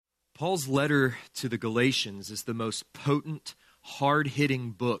Paul's letter to the Galatians is the most potent,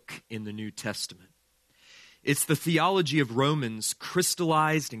 hard-hitting book in the New Testament. It's the theology of Romans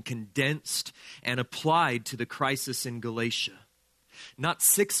crystallized and condensed and applied to the crisis in Galatia. Not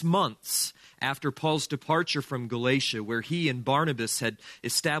 6 months after Paul's departure from Galatia, where he and Barnabas had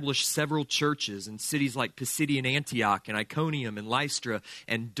established several churches in cities like Pisidian Antioch and Iconium and Lystra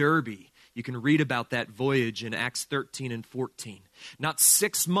and Derbe. You can read about that voyage in Acts 13 and 14. Not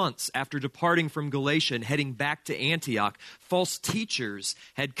 6 months after departing from Galatia and heading back to Antioch, false teachers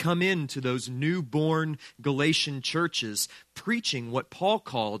had come into those newborn Galatian churches preaching what Paul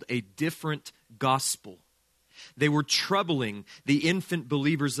called a different gospel. They were troubling the infant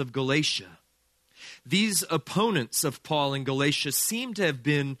believers of Galatia. These opponents of Paul in Galatia seem to have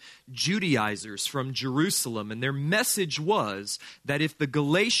been Judaizers from Jerusalem, and their message was that if the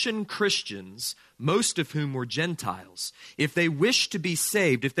Galatian Christians, most of whom were Gentiles, if they wished to be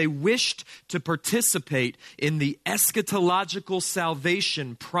saved, if they wished to participate in the eschatological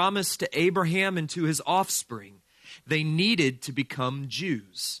salvation promised to Abraham and to his offspring, they needed to become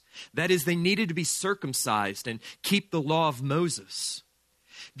Jews. That is, they needed to be circumcised and keep the law of Moses.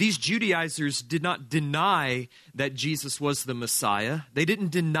 These Judaizers did not deny that Jesus was the Messiah. They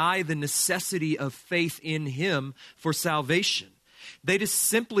didn't deny the necessity of faith in him for salvation. They just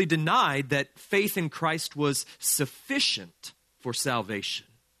simply denied that faith in Christ was sufficient for salvation.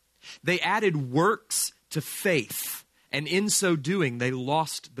 They added works to faith, and in so doing, they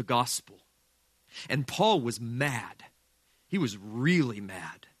lost the gospel. And Paul was mad. He was really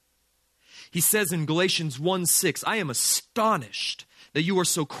mad. He says in Galatians 1:6, I am astonished that you are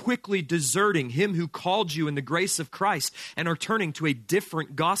so quickly deserting him who called you in the grace of Christ and are turning to a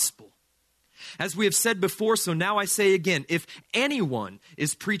different gospel. As we have said before, so now I say again, if anyone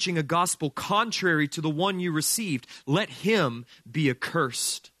is preaching a gospel contrary to the one you received, let him be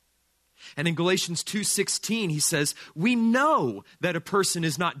accursed. And in Galatians 2:16, he says, we know that a person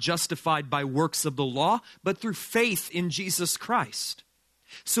is not justified by works of the law, but through faith in Jesus Christ.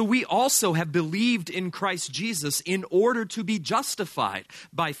 So we also have believed in Christ Jesus in order to be justified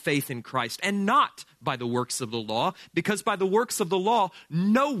by faith in Christ and not by the works of the law, because by the works of the law,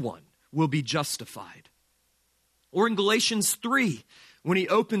 no one will be justified. Or in Galatians 3, when he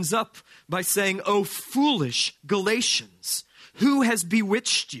opens up by saying, O foolish Galatians, who has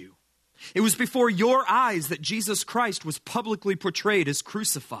bewitched you? It was before your eyes that Jesus Christ was publicly portrayed as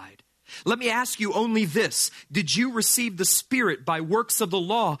crucified. Let me ask you only this. Did you receive the Spirit by works of the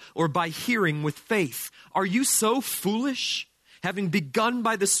law or by hearing with faith? Are you so foolish? Having begun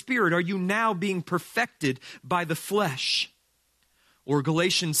by the Spirit, are you now being perfected by the flesh? Or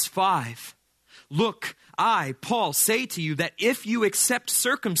Galatians 5. Look, I, Paul, say to you that if you accept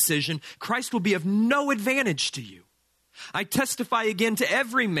circumcision, Christ will be of no advantage to you. I testify again to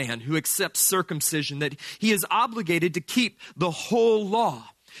every man who accepts circumcision that he is obligated to keep the whole law.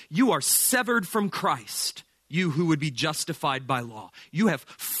 You are severed from Christ, you who would be justified by law. You have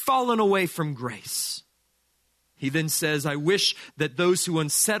fallen away from grace. He then says, I wish that those who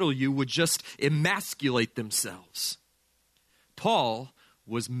unsettle you would just emasculate themselves. Paul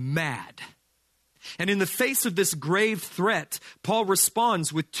was mad. And in the face of this grave threat, Paul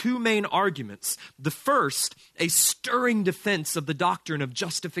responds with two main arguments. The first, a stirring defense of the doctrine of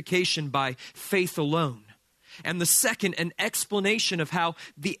justification by faith alone. And the second, an explanation of how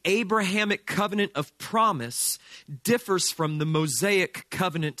the Abrahamic covenant of promise differs from the Mosaic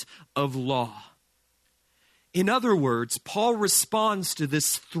covenant of law. In other words, Paul responds to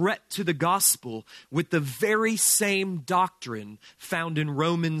this threat to the gospel with the very same doctrine found in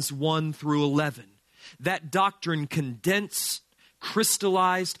Romans 1 through 11. That doctrine condensed,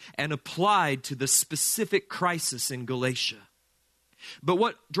 crystallized, and applied to the specific crisis in Galatia. But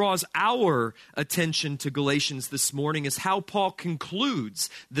what draws our attention to Galatians this morning is how Paul concludes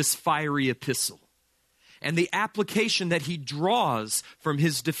this fiery epistle and the application that he draws from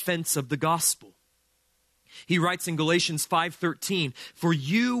his defense of the gospel. He writes in Galatians 5:13, for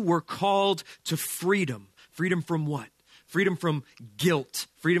you were called to freedom. Freedom from what? Freedom from guilt,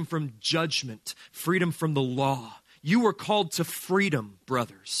 freedom from judgment, freedom from the law. You were called to freedom,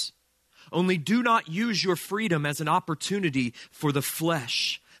 brothers. Only do not use your freedom as an opportunity for the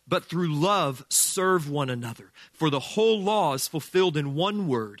flesh, but through love serve one another. For the whole law is fulfilled in one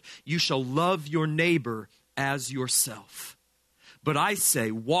word, you shall love your neighbor as yourself. But I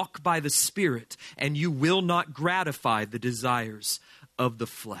say, walk by the Spirit, and you will not gratify the desires of the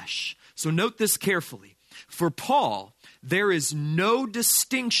flesh. So note this carefully. For Paul, there is no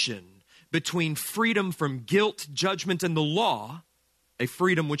distinction between freedom from guilt, judgment, and the law, a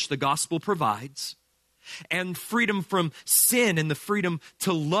freedom which the gospel provides, and freedom from sin and the freedom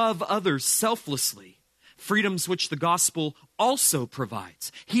to love others selflessly, freedoms which the gospel also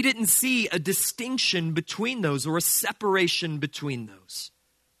provides. He didn't see a distinction between those or a separation between those.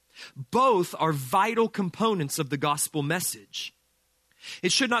 Both are vital components of the gospel message.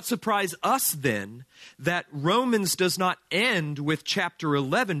 It should not surprise us then that Romans does not end with chapter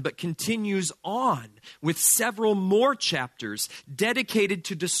 11, but continues on with several more chapters dedicated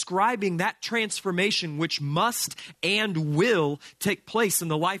to describing that transformation which must and will take place in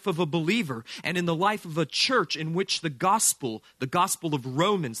the life of a believer and in the life of a church in which the gospel of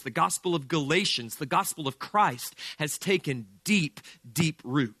Romans, the gospel of Galatians, the gospel of Christ has taken deep, deep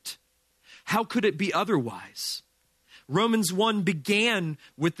root. How could it be otherwise? Romans 1 began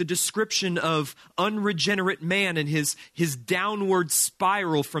with the description of unregenerate man and his downward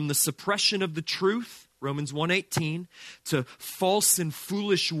spiral from the suppression of the truth, Romans 1:18, to false and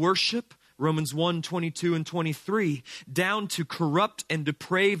foolish worship, Romans 1:22 and 23, down to corrupt and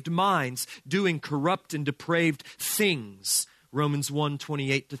depraved minds doing corrupt and depraved things, Romans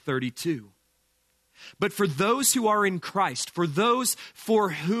 1:28 to 32. But for those who are in Christ, for those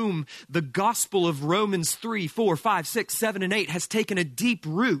for whom the gospel of Romans 3, 4, 5, 6, 7, and 8 has taken a deep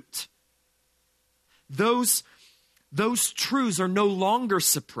root, those truths are no longer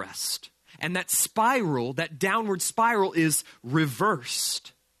suppressed. And that spiral, that downward spiral, is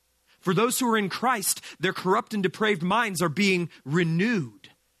reversed. For those who are in Christ, their corrupt and depraved minds are being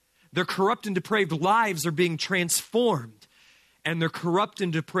renewed. Their corrupt and depraved lives are being transformed. And their corrupt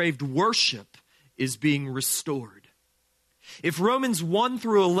and depraved worship is being restored. If Romans 1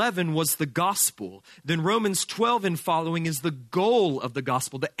 through 11 was the gospel, then Romans 12 and following is the goal of the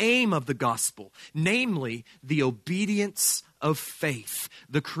gospel, the aim of the gospel, namely the obedience of faith,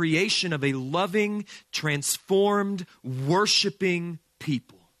 the creation of a loving, transformed, worshiping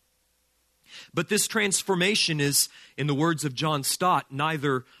people. But this transformation is, in the words of John Stott,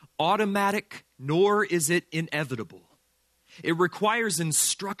 neither automatic nor is it inevitable. It requires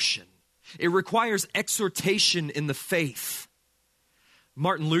instruction. It requires exhortation in the faith.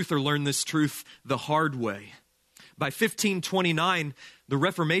 Martin Luther learned this truth the hard way. By 1529, the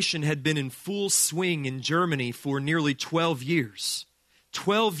Reformation had been in full swing in Germany for nearly 12 years.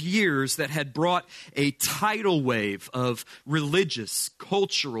 12 years that had brought a tidal wave of religious,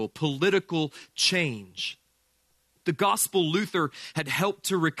 cultural, political change. The gospel Luther had helped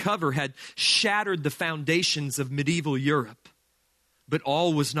to recover had shattered the foundations of medieval Europe. But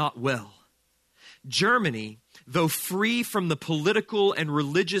all was not well. Germany, though free from the political and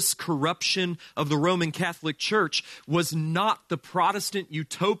religious corruption of the Roman Catholic Church, was not the Protestant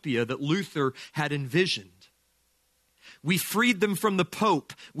utopia that Luther had envisioned. We freed them from the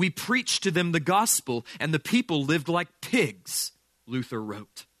Pope. We preached to them the gospel, and the people lived like pigs, Luther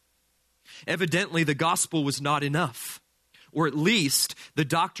wrote. Evidently, the gospel was not enough, or at least the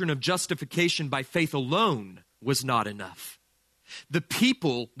doctrine of justification by faith alone was not enough. The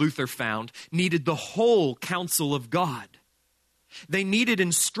people, Luther found, needed the whole counsel of God. They needed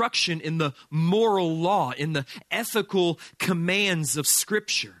instruction in the moral law, in the ethical commands of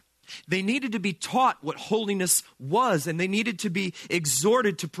Scripture. They needed to be taught what holiness was, and they needed to be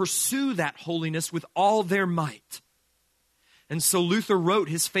exhorted to pursue that holiness with all their might. And so Luther wrote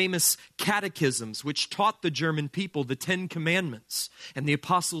his famous catechisms, which taught the German people the 10 Commandments and the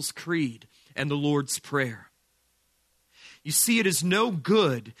Apostles' Creed and the Lord's Prayer. You see, it is no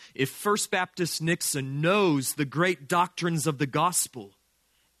good if First Baptist Nixon knows the great doctrines of the gospel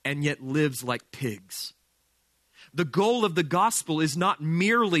and yet lives like pigs. The goal of the gospel is not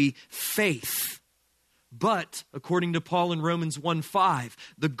merely faith, but, according to Paul in Romans 1:5,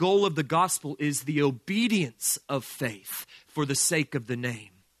 the goal of the gospel is the obedience of faith for the sake of the name.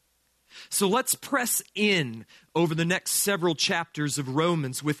 So let's press in over the next several chapters of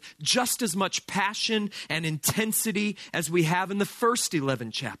Romans with just as much passion and intensity as we have in the first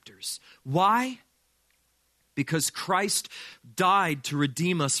 11 chapters. Why? Because Christ died to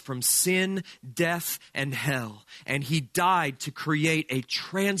redeem us from sin, death, and hell. And he died to create a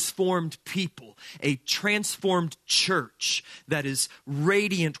transformed people, a transformed church that is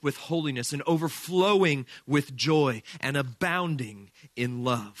radiant with holiness and overflowing with joy and abounding in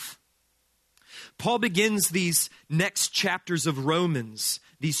love. Paul begins these next chapters of Romans,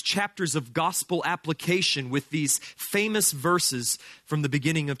 these chapters of gospel application, with these famous verses from the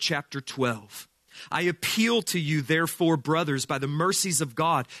beginning of chapter 12. I appeal to you, therefore, brothers, by the mercies of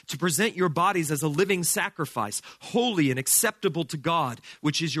God, to present your bodies as a living sacrifice, holy and acceptable to God,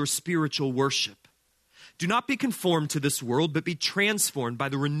 which is your spiritual worship. Do not be conformed to this world, but be transformed by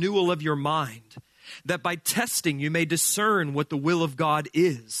the renewal of your mind, that by testing you may discern what the will of God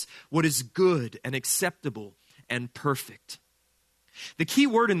is, what is good and acceptable and perfect. The key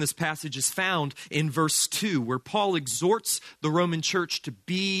word in this passage is found in verse 2, where Paul exhorts the Roman church to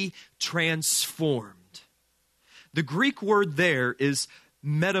be transformed. The Greek word there is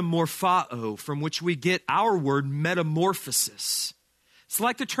metamorphao, from which we get our word metamorphosis. It's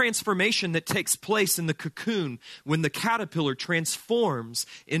like the transformation that takes place in the cocoon when the caterpillar transforms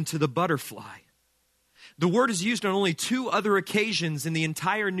into the butterfly. The word is used on only 2 other occasions in the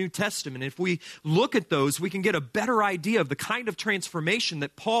entire New Testament. If we look at those, we can get a better idea of the kind of transformation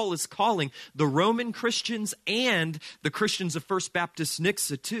that Paul is calling the Roman Christians and the Christians of First Baptist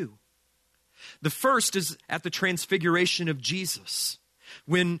Nixa to. The first is at the transfiguration of Jesus.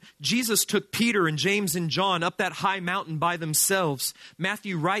 When Jesus took Peter and James and John up that high mountain by themselves,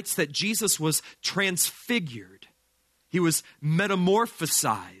 Matthew writes that Jesus was transfigured. He was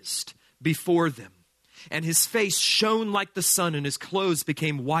metamorphosized before them. And his face shone like the sun, and his clothes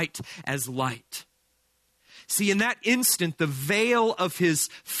became white as light. See, in that instant, the veil of his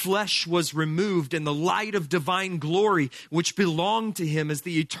flesh was removed, and the light of divine glory, which belonged to him as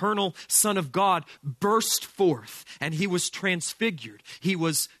the eternal Son of God, burst forth, and he was transfigured. He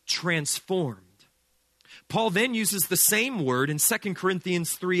was transformed. Paul then uses the same word in 2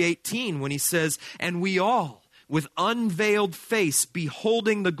 Corinthians 3:18 when he says, "And we all, with unveiled face,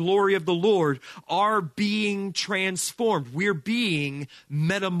 beholding the glory of the Lord, are being transformed." We're being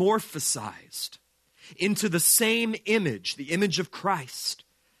metamorphosized into the same image, the image of Christ,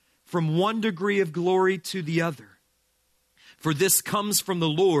 from one degree of glory to the other. For this comes from the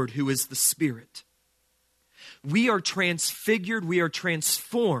Lord, who is the Spirit. We are transfigured, we are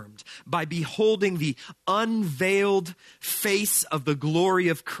transformed by beholding the unveiled face of the glory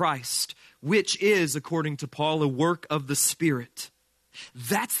of Christ, which is, according to Paul, a work of the Spirit.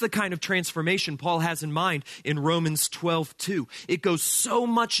 That's the kind of transformation Paul has in mind in Romans 12:2. It goes so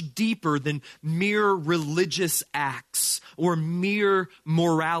much deeper than mere religious acts or mere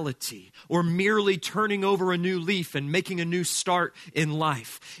morality or merely turning over a new leaf and making a new start in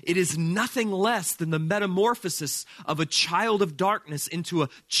life. It is nothing less than the metamorphosis of a child of darkness into a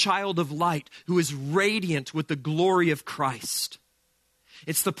child of light who is radiant with the glory of Christ.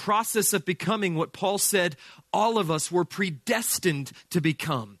 It's the process of becoming what Paul said all of us were predestined to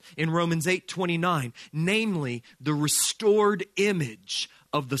become in Romans 8:29, namely the restored image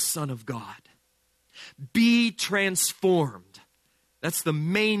of the Son of God. Be transformed. That's the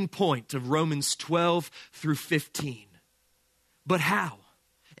main point of Romans 12 through 15. But how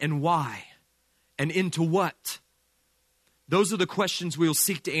and why and into what? Those are the questions we'll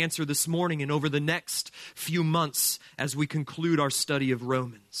seek to answer this morning and over the next few months as we conclude our study of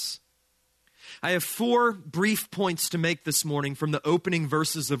Romans. I have 4 brief points to make this morning from the opening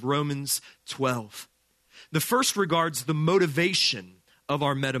verses of Romans 12. The first regards the motivation of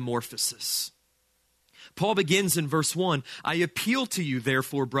our metamorphosis. Paul begins in verse 1, "I appeal to you,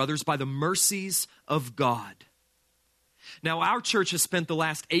 therefore, brothers, by the mercies of God." Now, our church has spent the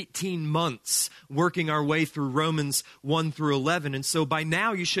last 18 months working our way through Romans 1 through 11, and so by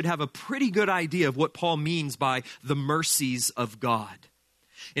now you should have a pretty good idea of what Paul means by the mercies of God.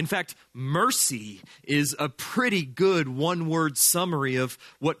 In fact, mercy is a pretty good one-word summary of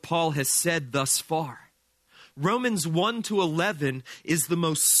what Paul has said thus far. Romans 1 to 11 is the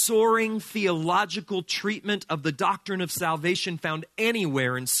most soaring theological treatment of the doctrine of salvation found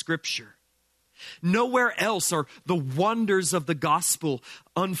anywhere in Scripture. Nowhere else are the wonders of the gospel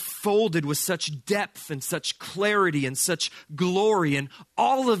unfolded with such depth and such clarity and such glory, and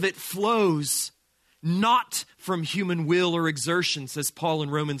all of it flows not from human will or exertion, says Paul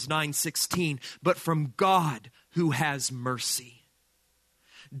in Romans 9:16, but from God who has mercy.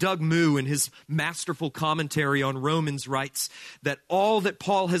 Doug Moo, in his masterful commentary on Romans, writes that all that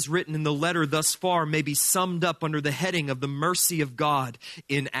Paul has written in the letter thus far may be summed up under the heading of the mercy of God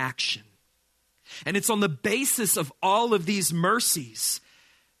in action. And it's on the basis of all of these mercies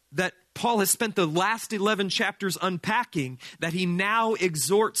that Paul has spent the last 11 chapters unpacking, that he now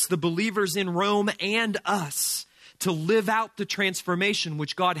exhorts the believers in Rome and us to live out the transformation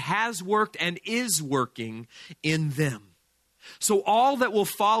which God has worked and is working in them. So all that will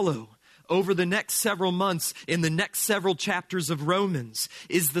follow over the next several months in the next several chapters of Romans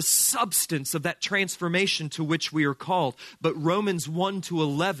is the substance of that transformation to which we are called. But Romans 1 to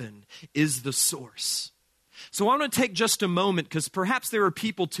 11 is the source. So I want to take just a moment, because perhaps there are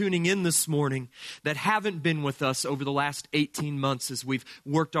people tuning in this morning that haven't been with us over the last 18 months as we've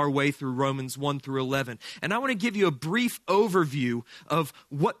worked our way through Romans 1 through 11. And I want to give you a brief overview of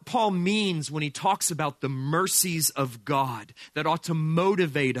what Paul means when he talks about the mercies of God that ought to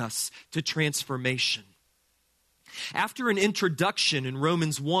motivate us to transformation. After an introduction in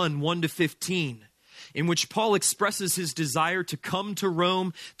Romans 1 to 15, in which Paul expresses his desire to come to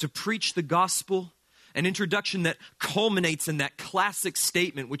Rome to preach the gospel, an introduction that culminates in that classic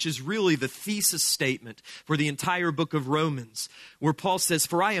statement, which is really the thesis statement for the entire book of Romans, where Paul says,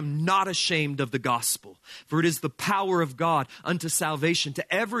 "For I am not ashamed of the gospel, for it is the power of God unto salvation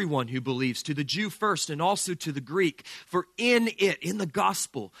to everyone who believes, to the Jew first and also to the Greek. For in it, in the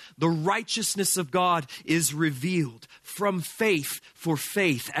gospel, the righteousness of God is revealed from faith for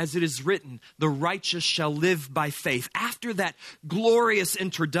faith, as it is written, the righteous shall live by faith." After that glorious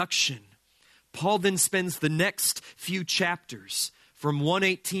introduction, Paul then spends the next few chapters, from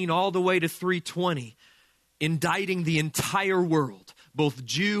 1:18 all the way to 3:20, indicting the entire world, both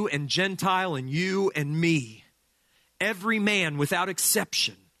Jew and Gentile and you and me, every man without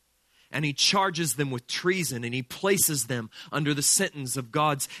exception. And he charges them with treason, and he places them under the sentence of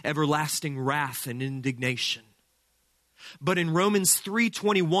God's everlasting wrath and indignation. But in Romans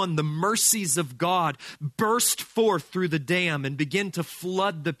 3:21, the mercies of God burst forth through the dam and begin to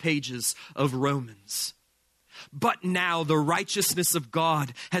flood the pages of Romans. But now the righteousness of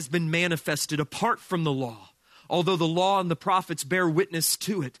God has been manifested apart from the law. Although the law and the prophets bear witness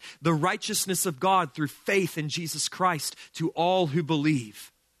to it, the righteousness of God through faith in Jesus Christ to all who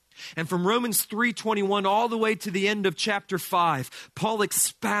believe. And from Romans 3:21 all the way to the end of chapter 5, Paul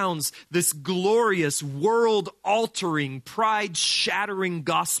expounds this glorious, world-altering, pride-shattering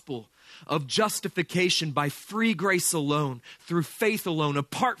gospel of justification by free grace alone, through faith alone,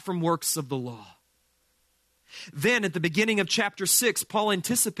 apart from works of the law. Then at the beginning of chapter 6, Paul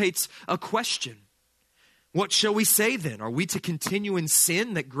anticipates a question. What shall we say then? Are we to continue in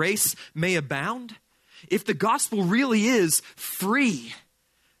sin that grace may abound? If the gospel really is free,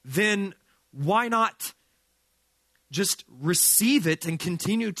 then why not just receive it and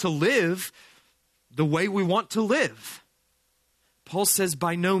continue to live the way we want to live? Paul says,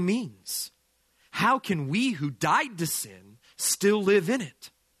 by no means. How can we who died to sin still live in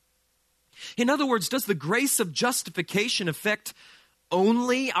it? In other words, does the grace of justification affect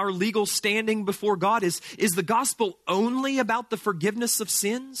only our legal standing before God? Is the gospel only about the forgiveness of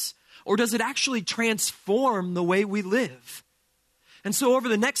sins? Or does it actually transform the way we live? And so over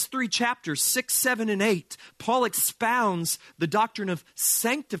the next 3 chapters, 6, 7, and 8, Paul expounds the doctrine of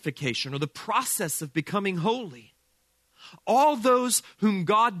sanctification, or the process of becoming holy. All those whom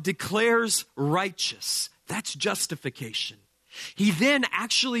God declares righteous, that's justification. He then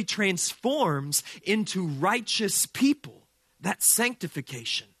actually transforms into righteous people, that's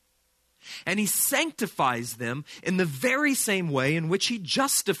sanctification. And he sanctifies them in the very same way in which he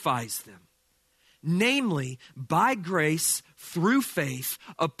justifies them. Namely, by grace, through faith,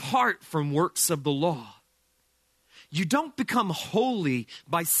 apart from works of the law. You don't become holy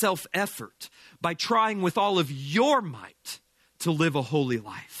by self-effort, by trying with all of your might to live a holy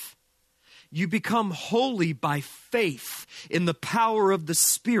life. You become holy by faith in the power of the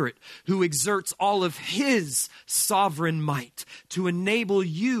Spirit, who exerts all of His sovereign might to enable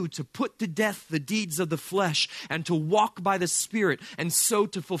you to put to death the deeds of the flesh and to walk by the Spirit, and so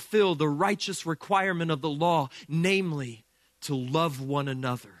to fulfill the righteous requirement of the law, namely, to love one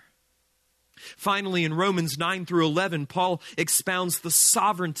another. Finally, in Romans 9 through 11, Paul expounds the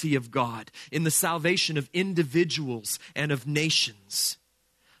sovereignty of God in the salvation of individuals and of nations.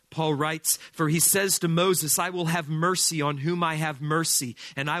 Paul writes, "For he says to Moses, I will have mercy on whom I have mercy,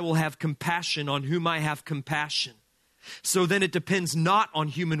 and I will have compassion on whom I have compassion." So then it depends not on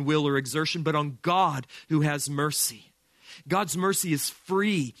human will or exertion, but on God who has mercy. God's mercy is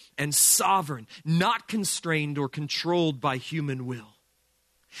free and sovereign, not constrained or controlled by human will.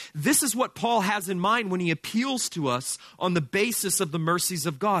 This is what Paul has in mind when he appeals to us on the basis of the mercies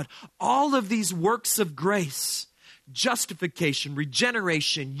of God. All of these works of grace, justification,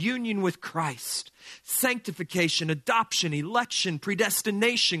 regeneration, union with Christ, sanctification, adoption, election,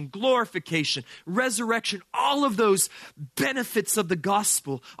 predestination, glorification, resurrection, all of those benefits of the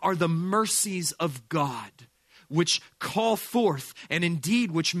gospel are the mercies of God, which call forth and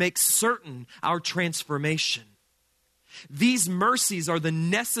indeed which make certain our transformation. These mercies are the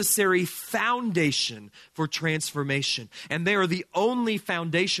necessary foundation for transformation, and they are the only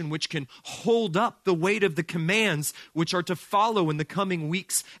foundation which can hold up the weight of the commands which are to follow in the coming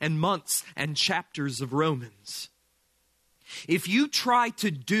weeks and months and chapters of Romans. If you try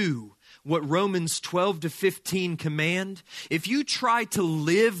to do what Romans 12 to 15 command, if you try to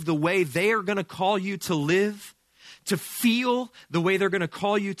live the way they are going to call you to live, to feel the way they're going to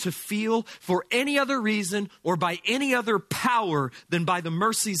call you to feel for any other reason or by any other power than by the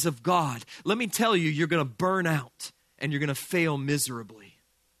mercies of God, let me tell you, you're going to burn out and you're going to fail miserably.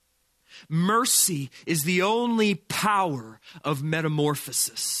 Mercy is the only power of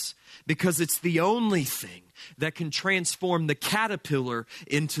metamorphosis because it's the only thing that can transform the caterpillar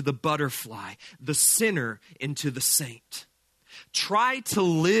into the butterfly, the sinner into the saint. Try to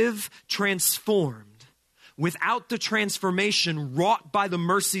live transformed without the transformation wrought by the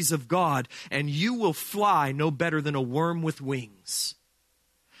mercies of God, and you will fly no better than a worm with wings.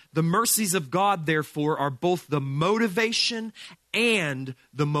 The mercies of God, therefore, are both the motivation and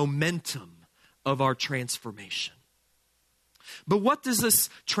the momentum of our transformation. But what does this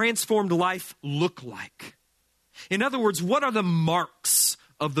transformed life look like? In other words, what are the marks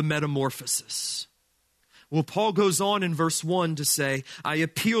of the metamorphosis? Well, Paul goes on in verse 1 to say, I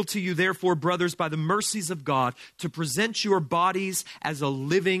appeal to you, therefore, brothers, by the mercies of God, to present your bodies as a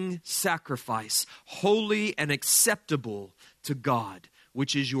living sacrifice, holy and acceptable to God,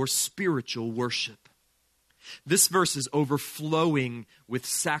 which is your spiritual worship. This verse is overflowing with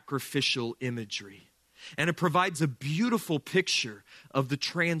sacrificial imagery, and it provides a beautiful picture of the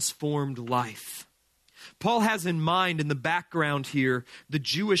transformed life. Paul has in mind in the background here the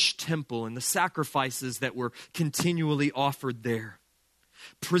Jewish temple and the sacrifices that were continually offered there.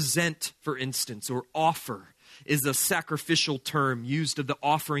 Present, for instance, or offer is a sacrificial term used of the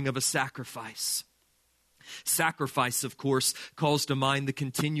offering of a sacrifice. Sacrifice, of course, calls to mind the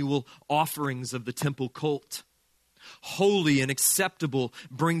continual offerings of the temple cult. Holy and acceptable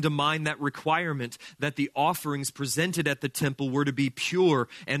bring to mind that requirement that the offerings presented at the temple were to be pure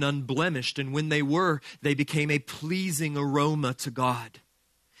and unblemished, and when they were, they became a pleasing aroma to God.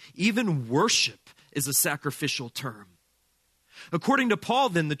 Even worship is a sacrificial term. According to Paul,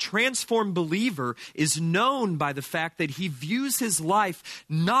 then, the transformed believer is known by the fact that he views his life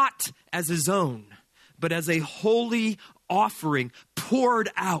not as his own, but as a holy offering poured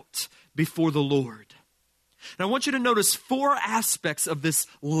out before the Lord. And I want you to notice 4 aspects of this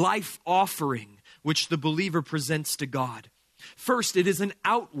life offering which the believer presents to God. First, it is an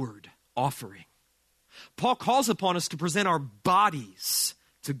outward offering. Paul calls upon us to present our bodies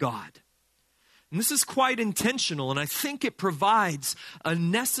to God. And this is quite intentional, and I think it provides a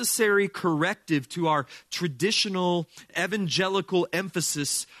necessary corrective to our traditional evangelical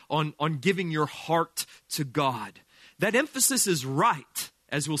emphasis on giving your heart to God. That emphasis is right,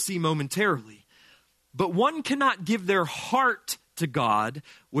 as we'll see momentarily. But one cannot give their heart to God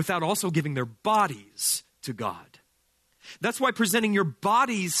without also giving their bodies to God. That's why presenting your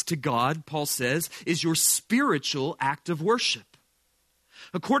bodies to God, Paul says, is your spiritual act of worship.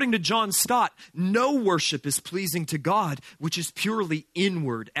 According to John Stott, no worship is pleasing to God which is purely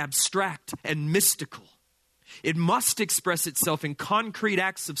inward, abstract, and mystical. It must express itself in concrete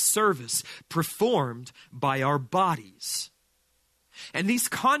acts of service performed by our bodies. And these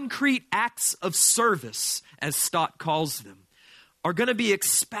concrete acts of service, as Stott calls them, are going to be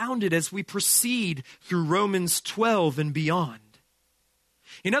expounded as we proceed through Romans 12 and beyond.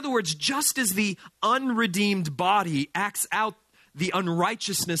 In other words, just as the unredeemed body acts out the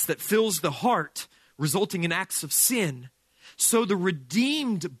unrighteousness that fills the heart, resulting in acts of sin, so the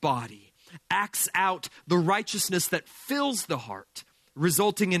redeemed body acts out the righteousness that fills the heart,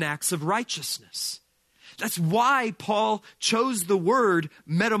 resulting in acts of righteousness. That's why Paul chose the word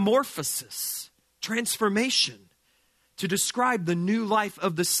metamorphosis, transformation, to describe the new life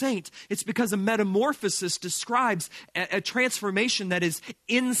of the saint. It's because a metamorphosis describes a transformation that is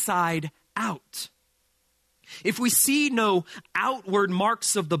inside out. If we see no outward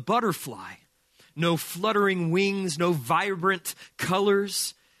marks of the butterfly, no fluttering wings, no vibrant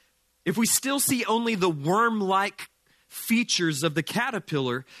colors, if we still see only the worm-like features of the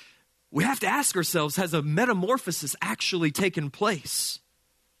caterpillar, we have to ask ourselves, has a metamorphosis actually taken place?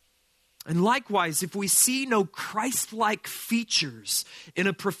 And likewise, if we see no Christ-like features in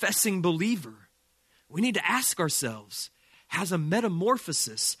a professing believer, we need to ask ourselves, has a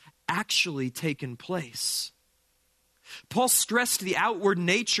metamorphosis actually taken place? Paul stressed the outward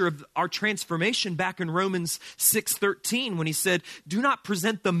nature of our transformation back in Romans 6:13 when he said, do not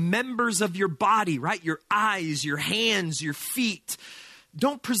present the members of your body, right? Your eyes, your hands, your feet.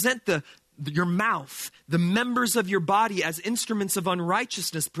 Don't present your mouth, the members of your body as instruments of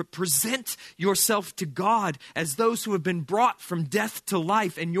unrighteousness. Present yourself to God as those who have been brought from death to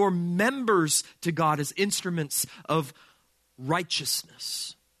life, and your members to God as instruments of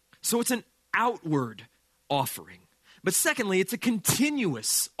righteousness. So it's an outward offering. But secondly, it's a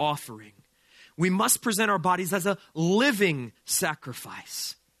continuous offering. We must present our bodies as a living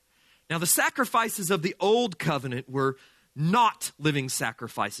sacrifice. Now, the sacrifices of the old covenant were not living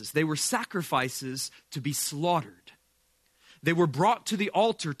sacrifices. They were sacrifices to be slaughtered. They were brought to the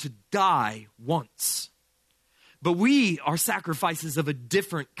altar to die once. But we are sacrifices of a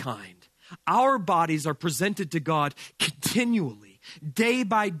different kind. Our bodies are presented to God continually, day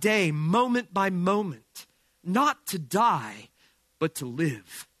by day, moment by moment, not to die, but to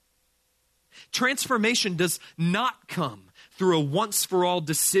live. Transformation does not come through a once-for-all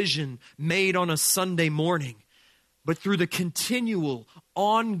decision made on a Sunday morning, but through the continual,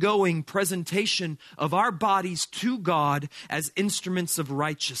 ongoing presentation of our bodies to God as instruments of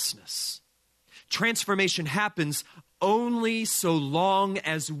righteousness. Transformation happens only so long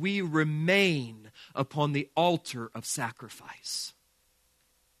as we remain upon the altar of sacrifice.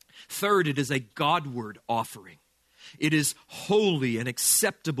 Third, it is a Godward offering. It is holy and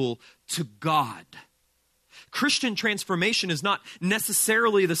acceptable to God. Christian transformation is not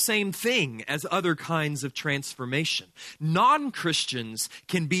necessarily the same thing as other kinds of transformation. Non-Christians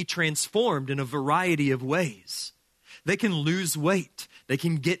can be transformed in a variety of ways. They can lose weight. They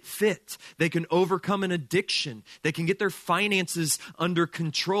can get fit. They can overcome an addiction. They can get their finances under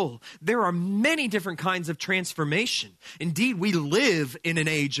control. There are many different kinds of transformation. Indeed, we live in an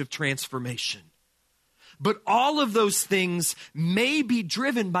age of transformation. But all of those things may be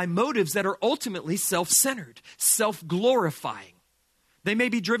driven by motives that are ultimately self-centered, self-glorifying. They may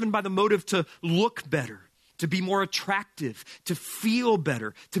be driven by the motive to look better, to be more attractive, to feel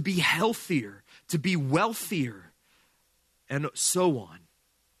better, to be healthier, to be wealthier, and so on.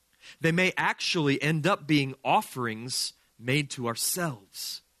 They may actually end up being offerings made to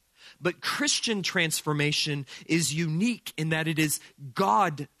ourselves. But Christian transformation is unique in that it is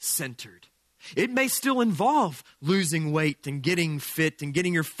God-centered. It may still involve losing weight and getting fit and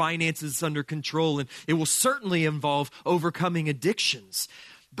getting your finances under control, and it will certainly involve overcoming addictions.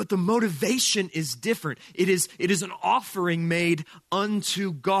 But the motivation is different. It is an offering made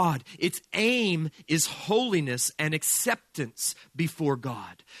unto God. Its aim is holiness and acceptance before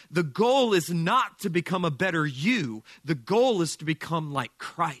God. The goal is not to become a better you. The goal is to become like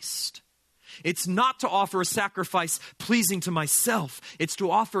Christ. It's not to offer a sacrifice pleasing to myself. It's to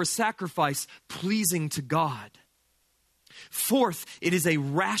offer a sacrifice pleasing to God. Fourth, it is a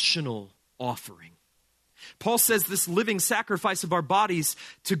rational offering. Paul says this living sacrifice of our bodies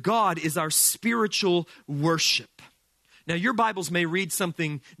to God is our spiritual worship. Now, your Bibles may read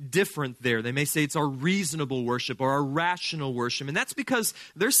something different there. They may say it's our reasonable worship or our rational worship. And that's because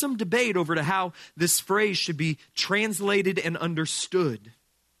there's some debate over to how this phrase should be translated and understood.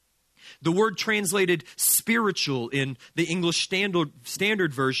 The word translated spiritual in the English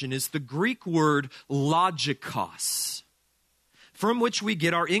Standard Version is the Greek word logikos, from which we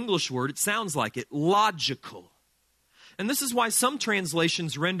get our English word, it sounds like it, logical. And this is why some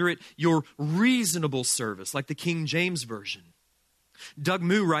translations render it your reasonable service, like the King James Version. Doug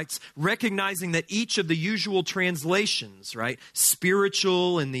Moo writes, recognizing that each of the usual translations, right,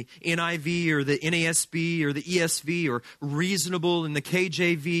 spiritual in the NIV or the NASB or the ESV or reasonable in the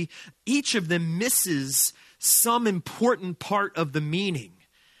KJV, each of them misses some important part of the meaning.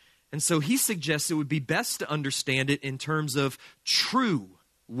 And so he suggests it would be best to understand it in terms of true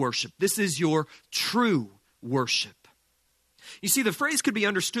worship. This is your true worship. You see, the phrase could be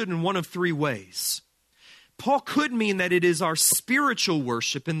understood in one of three ways. Paul could mean that it is our spiritual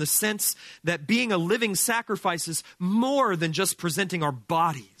worship in the sense that being a living sacrifice is more than just presenting our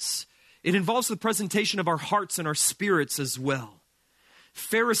bodies. It involves the presentation of our hearts and our spirits as well.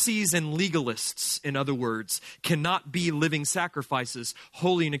 Pharisees and legalists, in other words, cannot be living sacrifices,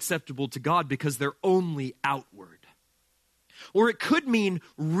 holy and acceptable to God, because they're only outward. Or it could mean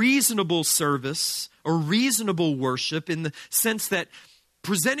reasonable service or reasonable worship in the sense that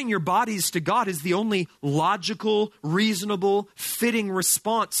presenting your bodies to God is the only logical, reasonable, fitting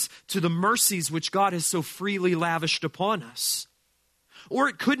response to the mercies which God has so freely lavished upon us. Or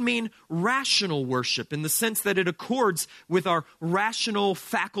it could mean rational worship in the sense that it accords with our rational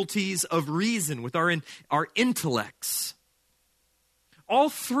faculties of reason, with our intellects. All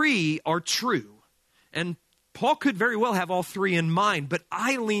three are true, and Paul could very well have all three in mind, but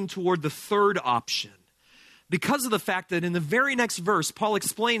I lean toward the third option, because of the fact that in the very next verse, Paul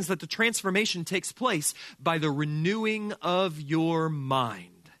explains that the transformation takes place by the renewing of your mind.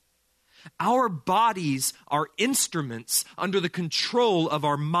 Our bodies are instruments under the control of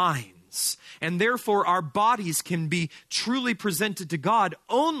our minds, and therefore our bodies can be truly presented to God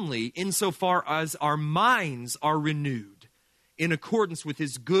only insofar as our minds are renewed in accordance with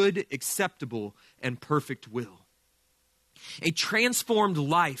His good, acceptable, and perfect will. A transformed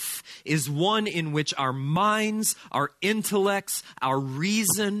life is one in which our minds, our intellects, our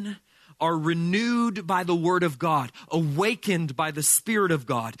reason are renewed by the Word of God, awakened by the Spirit of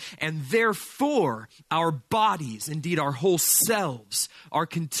God, and therefore our bodies, indeed our whole selves, are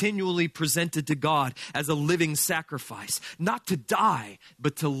continually presented to God as a living sacrifice, not to die,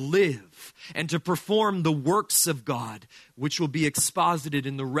 but to live, and to perform the works of God, which will be exposited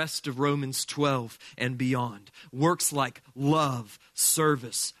in the rest of Romans 12 and beyond. Works like love,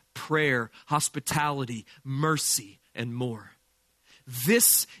 service, prayer, hospitality, mercy, and more.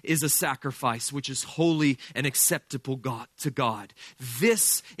 This is a sacrifice which is holy and acceptable to God.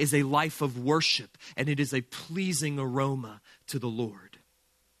 This is a life of worship, and it is a pleasing aroma to the Lord.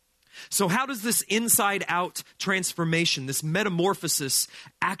 So how does this inside-out transformation, this metamorphosis,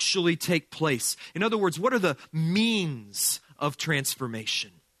 actually take place? In other words, what are the means of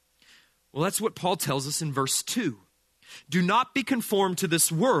transformation? Well, that's what Paul tells us in verse 2. Do not be conformed to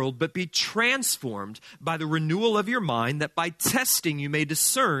this world, but be transformed by the renewal of your mind, that by testing you may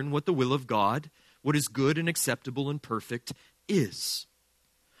discern what the will of God, what is good and acceptable and perfect is.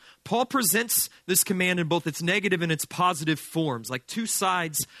 Paul presents this command in both its negative and its positive forms, like two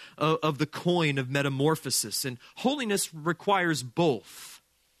sides of the coin of metamorphosis, and holiness requires both.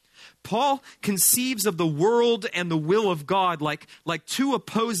 Paul conceives of the world and the will of God like two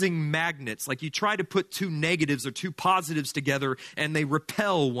opposing magnets, like you try to put two negatives or two positives together and they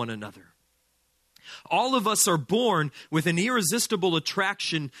repel one another. All of us are born with an irresistible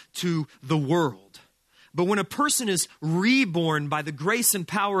attraction to the world. But when a person is reborn by the grace and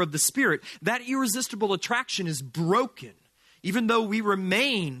power of the Spirit, that irresistible attraction is broken. Even though we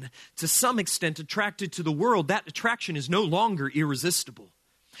remain to some extent attracted to the world, that attraction is no longer irresistible.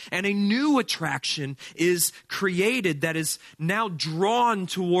 And a new attraction is created that is now drawn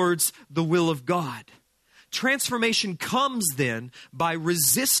towards the will of God. Transformation comes then by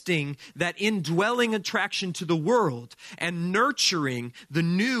resisting that indwelling attraction to the world and nurturing the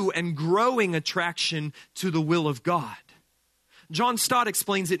new and growing attraction to the will of God. John Stott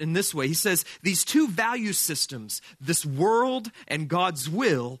explains it in this way. He says, these two value systems, this world and God's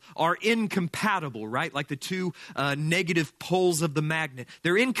will, are incompatible, right? Like the two negative poles of the magnet.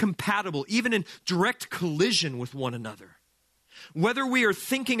 They're incompatible, even in direct collision with one another. Whether we are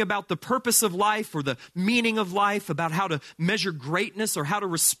thinking about the purpose of life or the meaning of life, about how to measure greatness or how to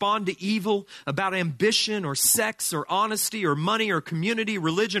respond to evil, about ambition or sex or honesty or money or community,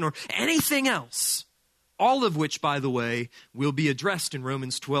 religion or anything else, all of which, by the way, will be addressed in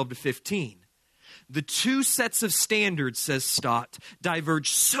Romans 12 to 15. The two sets of standards, says Stott, diverge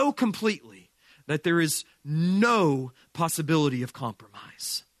so completely that there is no possibility of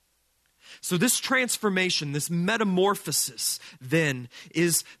compromise. So this transformation, this metamorphosis, then,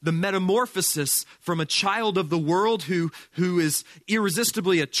 is the metamorphosis from a child of the world who is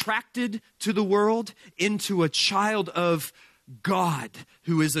irresistibly attracted to the world into a child of God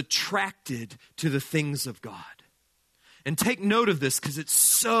who is attracted to the things of God. And take note of this because it's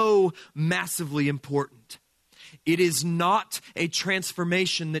so massively important. It is not a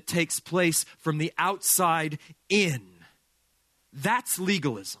transformation that takes place from the outside in. That's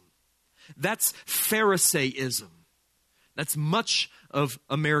legalism. That's Pharisaism. That's much of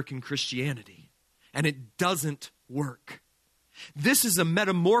American Christianity. And it doesn't work. This is a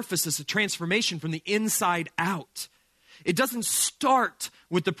metamorphosis, a transformation from the inside out. It doesn't start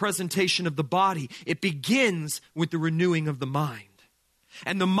with the presentation of the body. It begins with the renewing of the mind.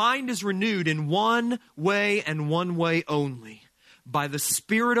 And the mind is renewed in one way and one way only, by the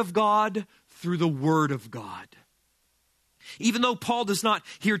Spirit of God through the Word of God. Even though Paul does not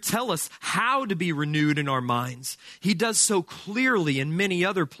here tell us how to be renewed in our minds, he does so clearly in many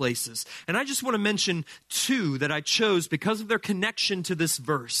other places. And I just want to mention two that I chose because of their connection to this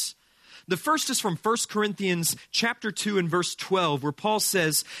verse. The first is from 1 Corinthians chapter 2 and verse 12, where Paul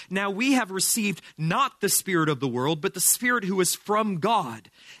says, "Now we have received not the spirit of the world, but the Spirit who is from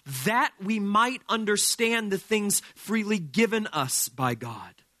God, that we might understand the things freely given us by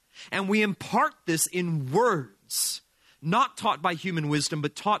God. And we impart this in words, not taught by human wisdom,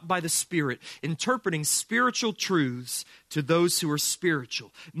 but taught by the Spirit, interpreting spiritual truths to those who are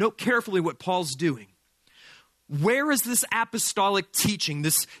spiritual." Note carefully what Paul's doing. Where is this apostolic teaching,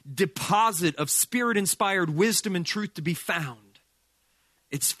 this deposit of Spirit-inspired wisdom and truth to be found?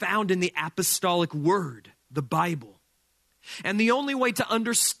 It's found in the apostolic word, the Bible. And the only way to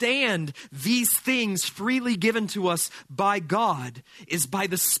understand these things freely given to us by God is by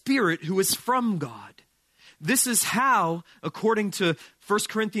the Spirit who is from God. This is how, according to 1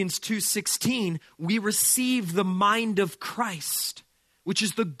 Corinthians 2:16, we receive the mind of Christ. which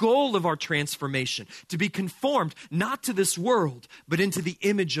is the goal of our transformation, to be conformed not to this world, but into the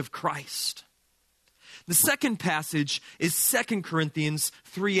image of Christ. The second passage is 2 Corinthians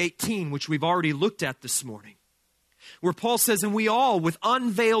 3:18, which we've already looked at this morning, where Paul says, "And we all, with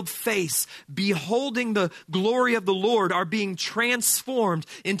unveiled face, beholding the glory of the Lord, are being transformed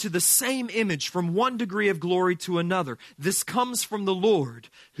into the same image from one degree of glory to another. This comes from the Lord,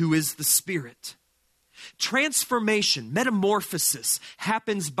 who is the Spirit." Transformation, metamorphosis,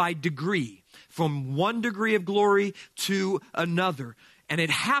 happens by degree, from one degree of glory to another. And it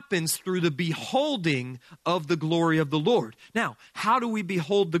happens through the beholding of the glory of the Lord. Now, how do we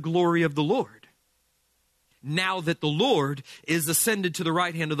behold the glory of the Lord? Now that the Lord is ascended to the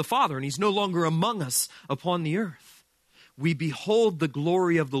right hand of the Father, and he's no longer among us upon the earth. We behold the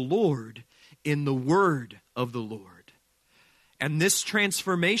glory of the Lord in the word of the Lord. And this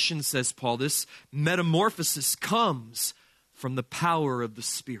transformation, says Paul, this metamorphosis comes from the power of the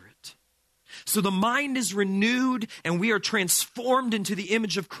Spirit. So the mind is renewed and we are transformed into the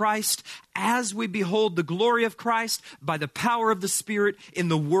image of Christ as we behold the glory of Christ by the power of the Spirit in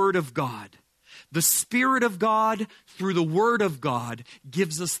the Word of God. The Spirit of God through the Word of God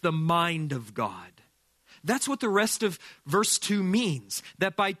gives us the mind of God. That's what the rest of verse 2 means,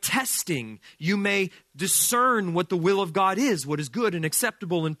 that by testing you may discern what the will of God is, what is good and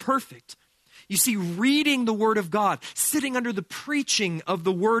acceptable and perfect. You see, reading the Word of God, sitting under the preaching of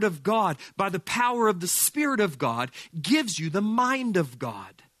the Word of God by the power of the Spirit of God gives you the mind of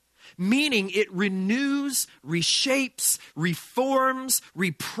God. Meaning it renews, reshapes, reforms,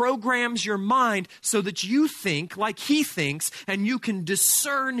 reprograms your mind so that you think like he thinks and you can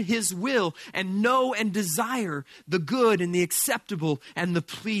discern his will and know and desire the good and the acceptable and the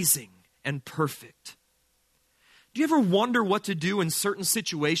pleasing and perfect. Do you ever wonder what to do in certain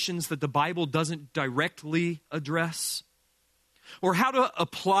situations that the Bible doesn't directly address? Or how to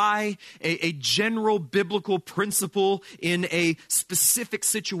apply a general biblical principle in a specific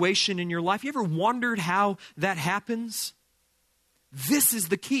situation in your life? You ever wondered how that happens? This is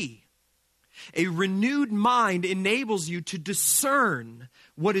the key. A renewed mind enables you to discern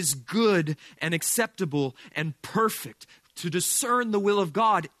what is good and acceptable and perfect, to discern the will of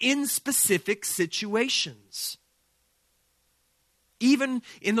God in specific situations. Even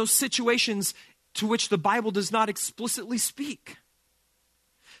in those situations to which the Bible does not explicitly speak.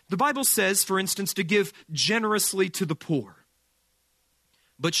 The Bible says, for instance, to give generously to the poor.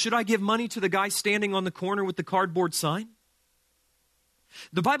 But should I give money to the guy standing on the corner with the cardboard sign?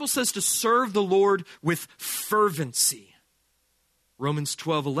 The Bible says to serve the Lord with fervency. Romans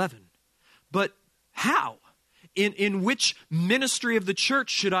 12:11. But how? In which ministry of the church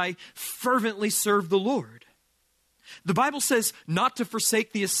should I fervently serve the Lord? The Bible says not to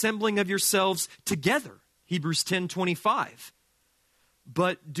forsake the assembling of yourselves together. Hebrews 10:25.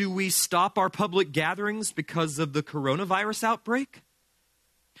 But do we stop our public gatherings because of the coronavirus outbreak?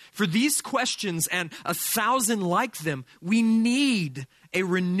 For these questions and 1,000 like them, we need a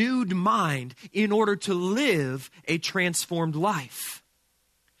renewed mind in order to live a transformed life.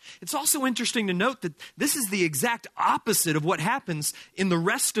 It's also interesting to note that this is the exact opposite of what happens in the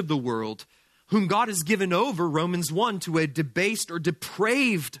rest of the world, whom God has given over, Romans 1, to a debased or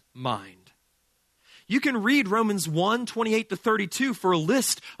depraved mind. You can read Romans 1, 28-32 for a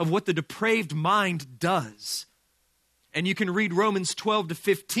list of what the depraved mind does. And you can read Romans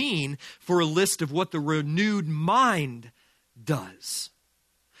 12-15 for a list of what the renewed mind does.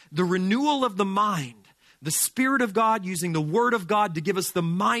 The renewal of the mind, the Spirit of God using the Word of God to give us the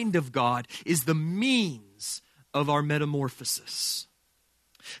mind of God, is the means of our metamorphosis.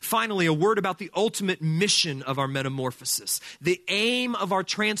 Finally, a word about the ultimate mission of our metamorphosis. The aim of our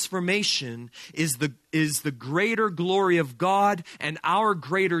transformation is the greater glory of God and our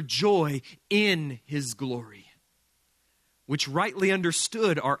greater joy in His glory, which rightly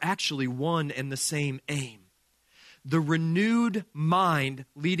understood are actually one and the same aim. The renewed mind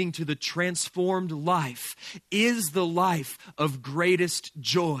leading to the transformed life is the life of greatest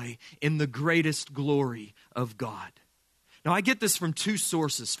joy in the greatest glory of God. Now, I get this from two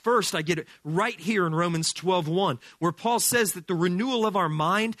sources. First, I get it right here in Romans 12:1, where Paul says that the renewal of our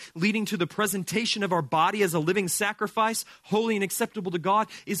mind leading to the presentation of our body as a living sacrifice, holy and acceptable to God,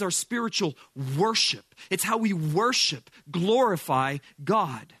 is our spiritual worship. It's how we worship, glorify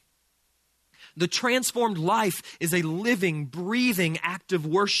God. The transformed life is a living, breathing act of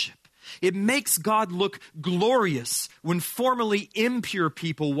worship. It makes God look glorious when formerly impure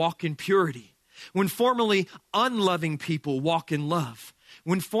people walk in purity. When formerly unloving people walk in love.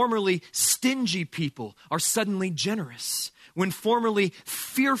 When formerly stingy people are suddenly generous. When formerly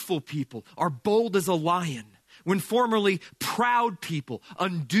fearful people are bold as a lion. When formerly proud people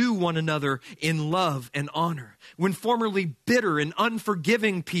undo one another in love and honor. When formerly bitter and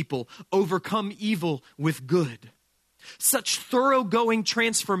unforgiving people overcome evil with good. Such thoroughgoing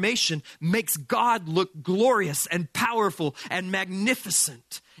transformation makes God look glorious and powerful and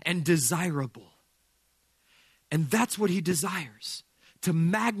magnificent and desirable. And that's what he desires, to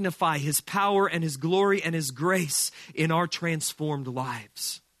magnify his power and his glory and his grace in our transformed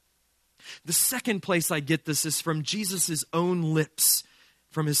lives. The second place I get this is from Jesus' own lips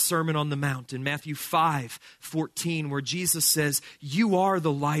from his Sermon on the Mount in Matthew 5:14, where Jesus says, "You are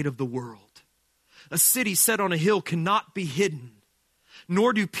the light of the world. A city set on a hill cannot be hidden,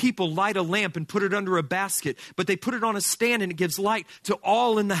 nor do people light a lamp and put it under a basket, but they put it on a stand and it gives light to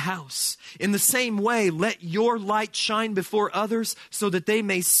all in the house. In the same way, let your light shine before others so that they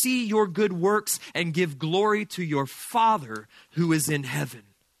may see your good works and give glory to your Father who is in heaven."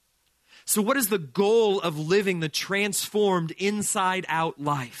 So what is the goal of living the transformed inside-out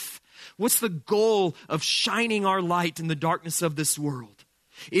life? What's the goal of shining our light in the darkness of this world?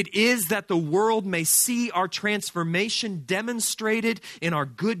 It is that the world may see our transformation demonstrated in our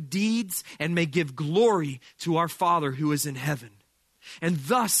good deeds and may give glory to our Father who is in heaven. And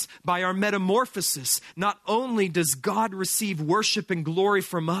thus, by our metamorphosis, not only does God receive worship and glory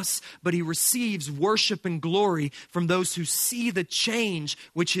from us, but he receives worship and glory from those who see the change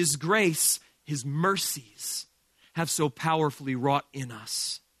which his grace, his mercies, have so powerfully wrought in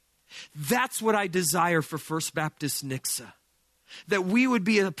us. That's what I desire for First Baptist Nixa. That we would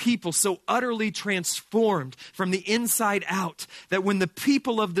be a people so utterly transformed from the inside out, that when the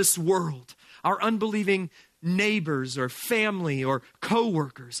people of this world, our unbelieving neighbors or family or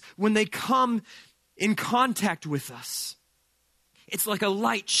co-workers, when they come in contact with us, it's like a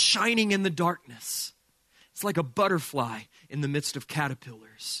light shining in the darkness. It's like a butterfly in the midst of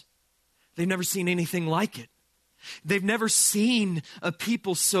caterpillars. They've never seen anything like it. They've never seen a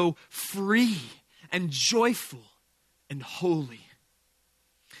people so free and joyful and holy.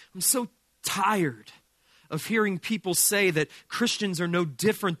 I'm so tired of hearing people say that Christians are no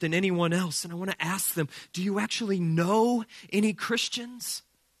different than anyone else. And I want to ask them, do you actually know any Christians?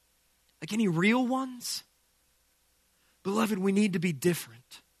 Like any real ones? Beloved, we need to be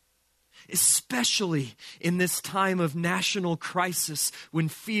different. Especially in this time of national crisis when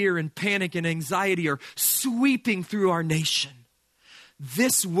fear and panic and anxiety are sweeping through our nation.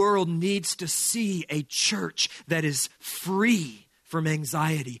 This world needs to see a church that is free from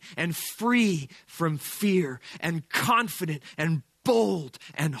anxiety and free from fear and confident and bold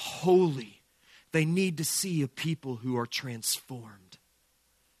and holy. They need to see a people who are transformed.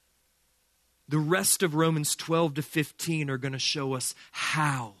 The rest of Romans 12 to 15 are going to show us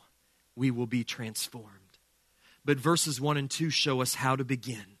how we will be transformed. But verses 1 and 2 show us how to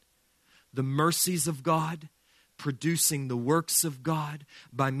begin. The mercies of God, producing the works of God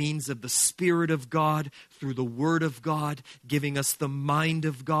by means of the Spirit of God through the Word of God, giving us the mind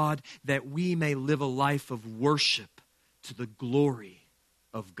of God that we may live a life of worship to the glory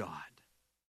of God.